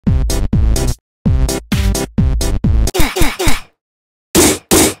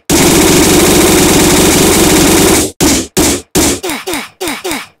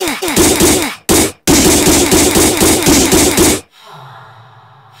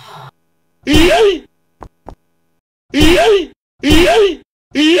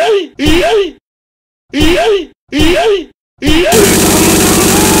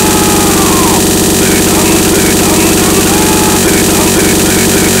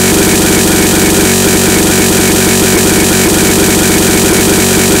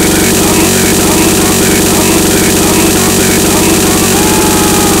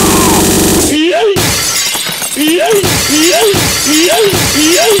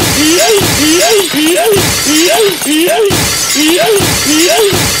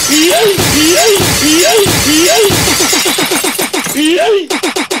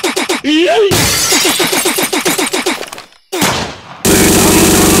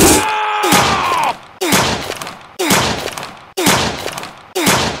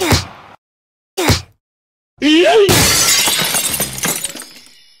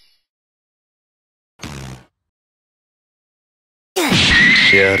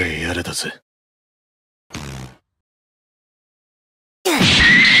やれやれだぜ。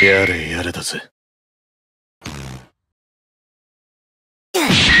やれやれだぜ。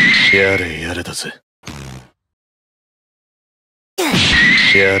やれやれだぜ。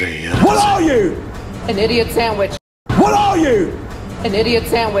やれやれだぜ。What are you? An idiot sandwich. What are you? An idiot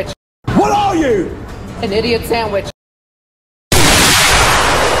sandwich. What are you? An idiot sandwich.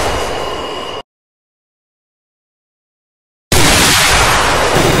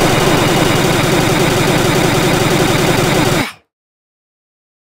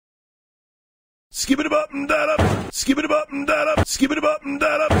 Skip it up and that up, skip it up and that up, skip it up and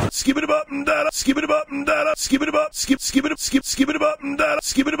that up, skip it up and that up, skip it up and that up, skip it up, skip it up, skip it up and that up,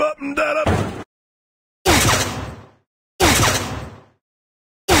 skip it up and that up.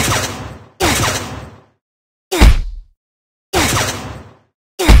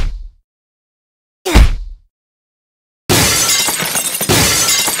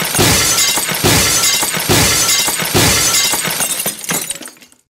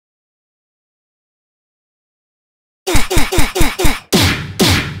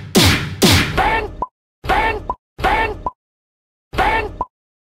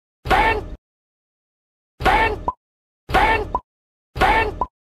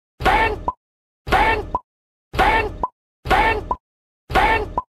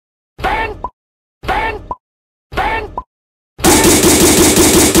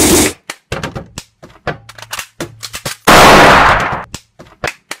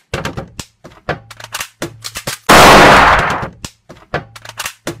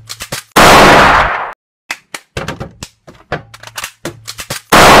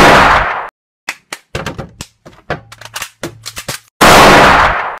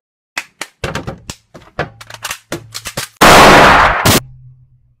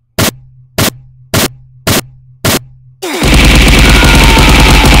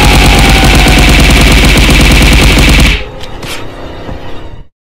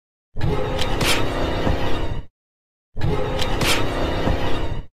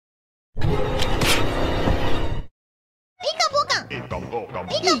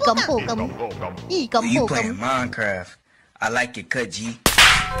 You playing Minecraft? I like your cut, G. You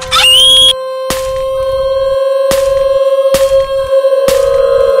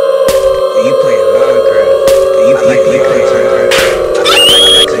playing Minecraft? You like your cut, G.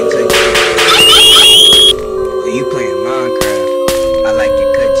 You playing Minecraft? I like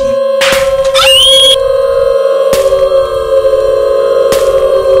your cut, G.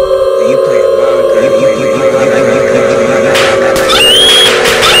 You playing Minecraft?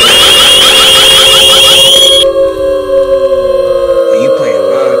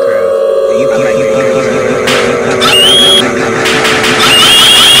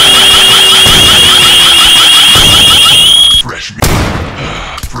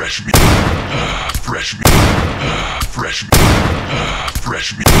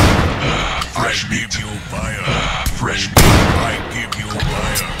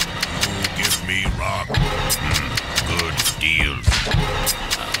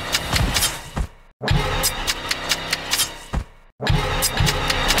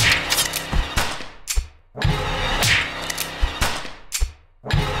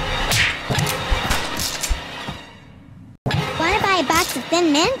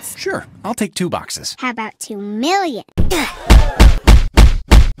 Sure, I'll take 2 boxes. How about 2 million?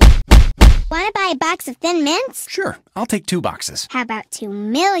 Wanna buy a box of Thin Mints? Sure, I'll take 2 boxes. How about 2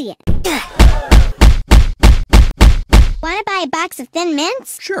 million? Wanna buy a box of Thin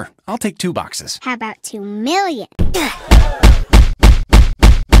Mints? Sure, I'll take 2 boxes. How about 2 million?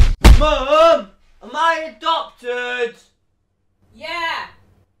 Mom, am I adopted? Yeah.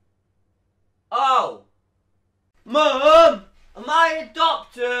 Oh. Mom, am I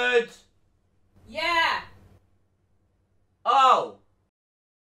adopted? Yeah. Oh.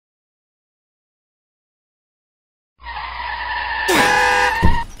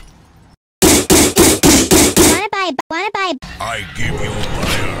 Wanna buy? I give you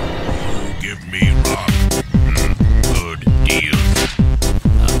fire, you give me rock. Good deal.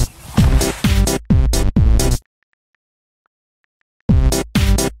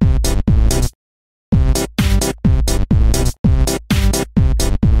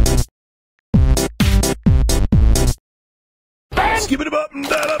 skip it up and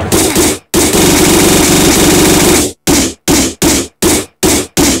that up.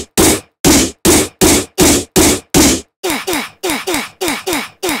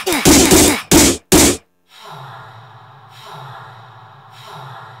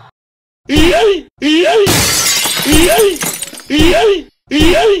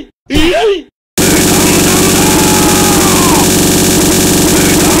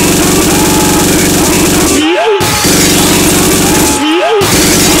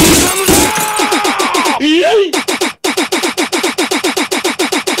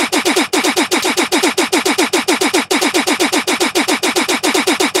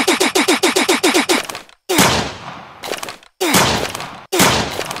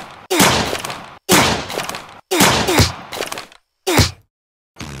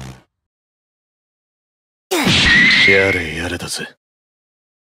やれやれだぜ。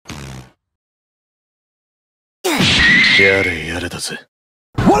やれやれだぜ。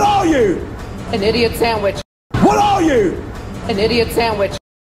What are you? An idiot sandwich. What are you? An idiot sandwich.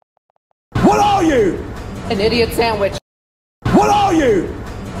 What are you? An idiot sandwich. What are you?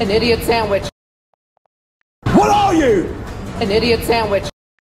 An idiot sandwich. What are you? An idiot sandwich.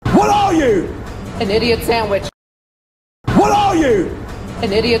 What are you? An idiot sandwich. What are you?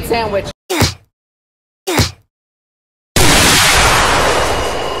 An idiot sandwich.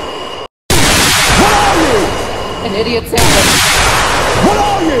 An idiot sandwich. What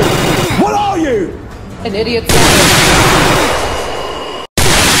are you? What are you? An idiot sandwich.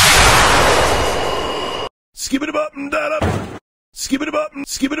 Skip it up and that up. Skip it up and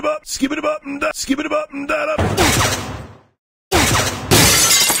skip it up. Skip it up and that. Skip it up and that up.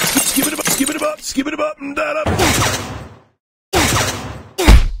 Skip it up. Skip it up. Skip it up and that up.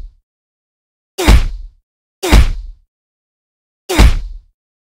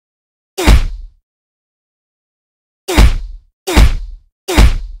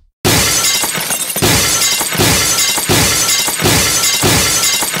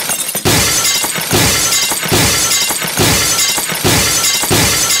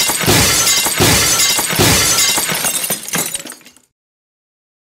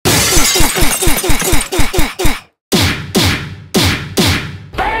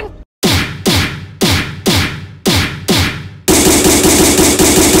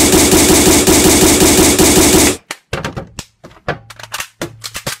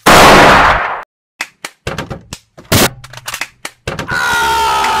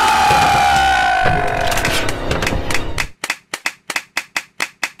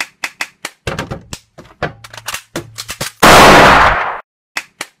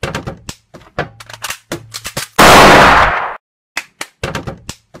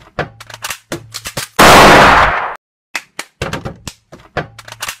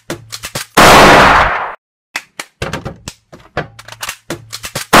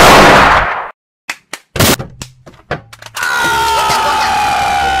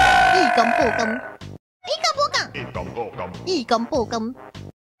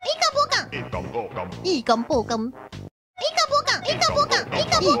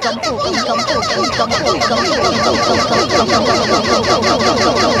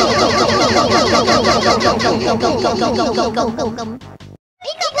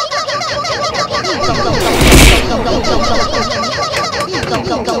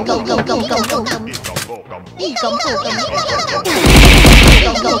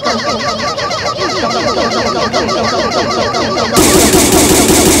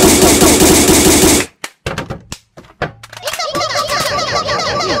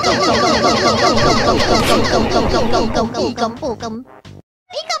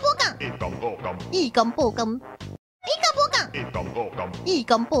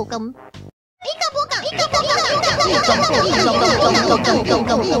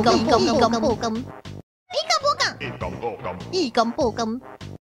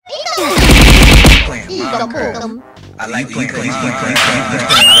 I like playing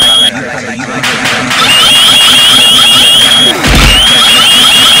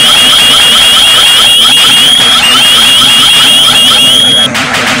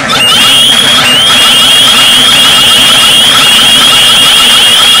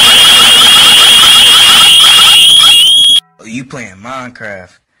you playing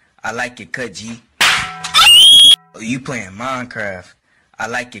Minecraft. I like it, cut G. Oh, you playing Minecraft. I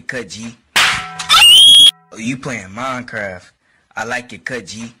like it, cut G. Oh, you playing Minecraft. I like it, cut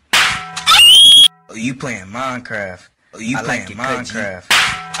G. Oh, you playing Minecraft. Oh, you playing Minecraft.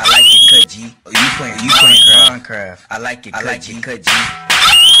 I like it, cut G. Oh, you playing Minecraft. I like it, cut G.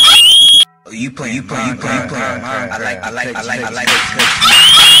 Oh, you playing Minecraft. I like it, cut G.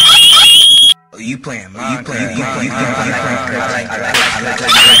 Oh, you you playing Minecraft?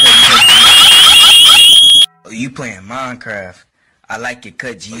 You playing Minecraft? I like it,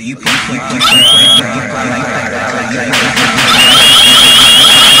 cut G. You playing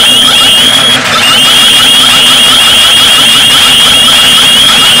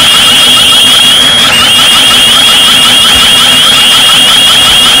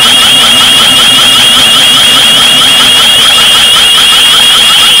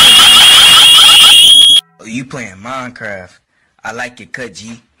You playing Minecraft? I like it, cut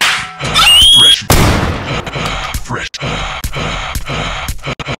G. Fresh. Fresh.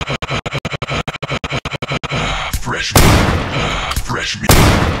 Fresh. Fresh meat.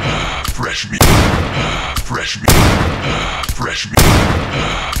 Fresh meat. Fresh meat. Fresh meat.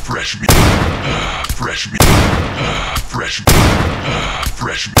 Fresh meat. Fresh meat. Fresh meat.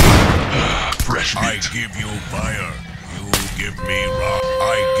 Fresh meat. Fresh meat. I give you fire. You give me rock.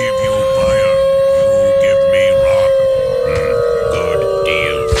 I give you fire. You give me rock. Good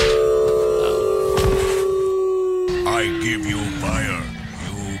deal. I give you fire.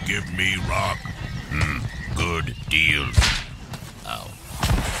 You give me rock. Good deal. Ow.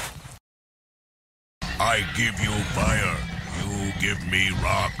 I give you fire. You give me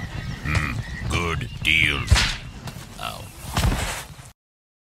rock. Good deal. Ow.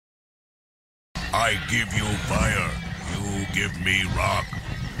 I give you fire. You give me rock.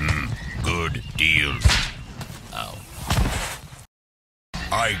 Good deal. Ow.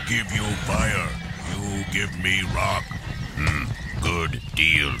 I give you fire. You give me rock. Good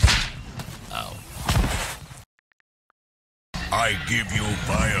deal. Ow. I give you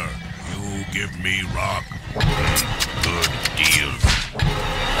fire. You give me rock. Good deal.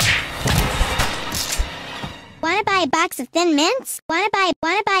 Wanna buy a box of Thin Mints? Wanna buy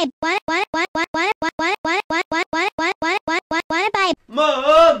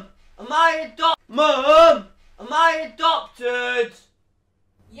Mom, am I adopted?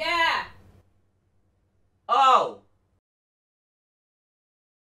 Yeah. Oh.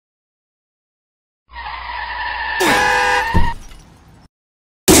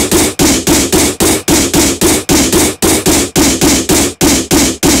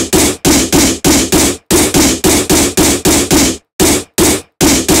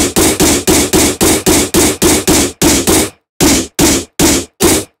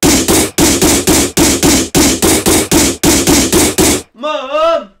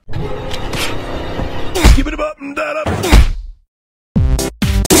 Mom! Give it up and that up.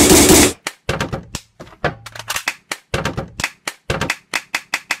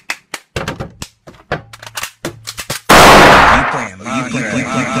 You playing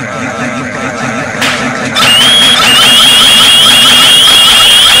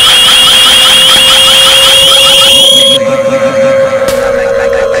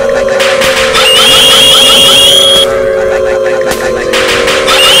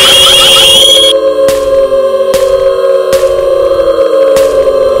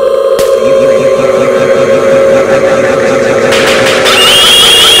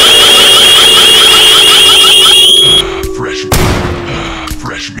Fresh meat.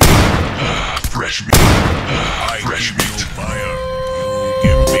 Fresh meat. Fresh meat. I give you fire. You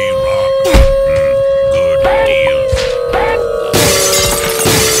give me rock. Good deal.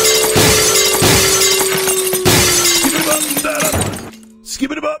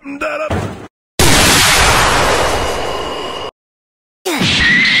 Skip it up and that up.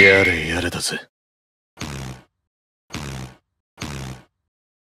やれやれだぜ。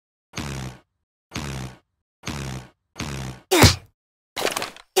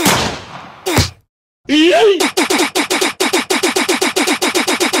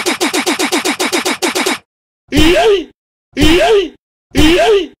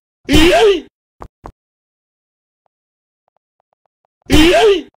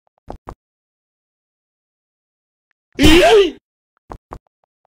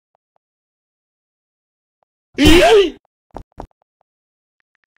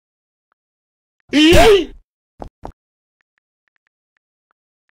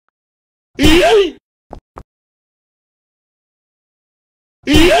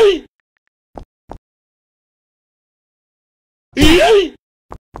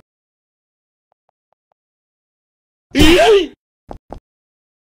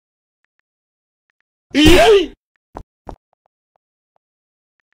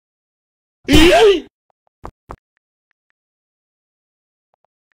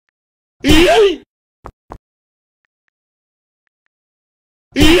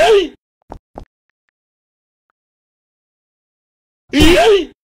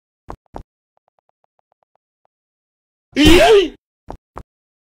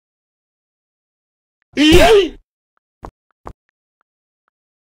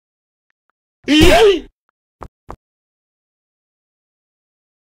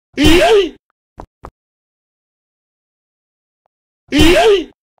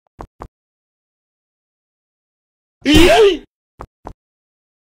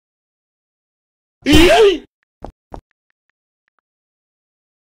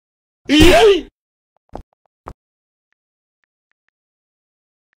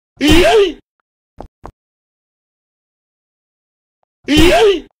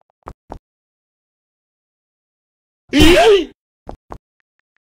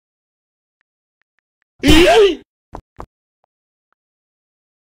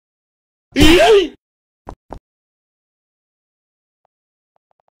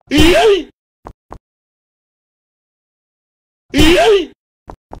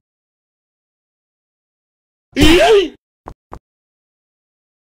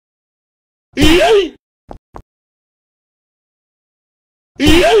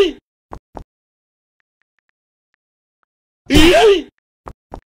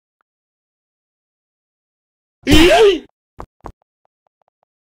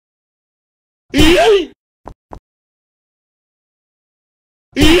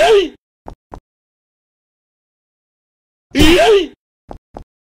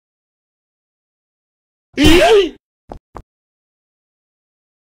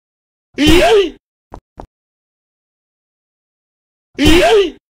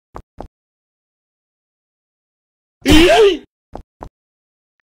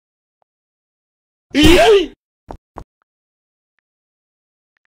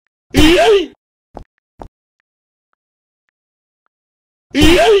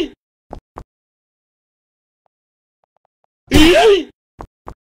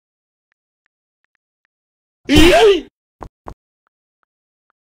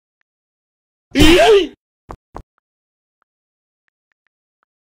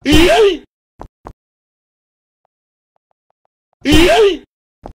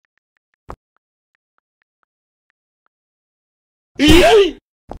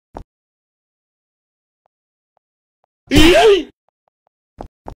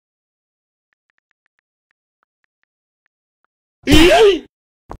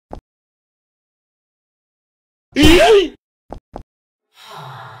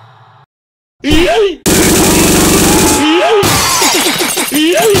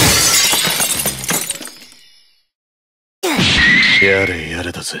やれや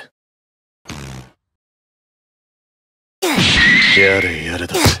れだぜ。やれやれ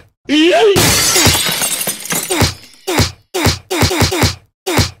だぜ。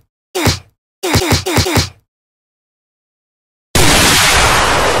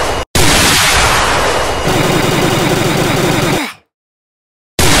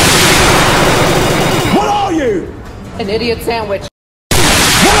What are you? An idiot sandwich.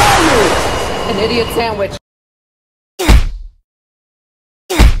 What are you? An idiot sandwich.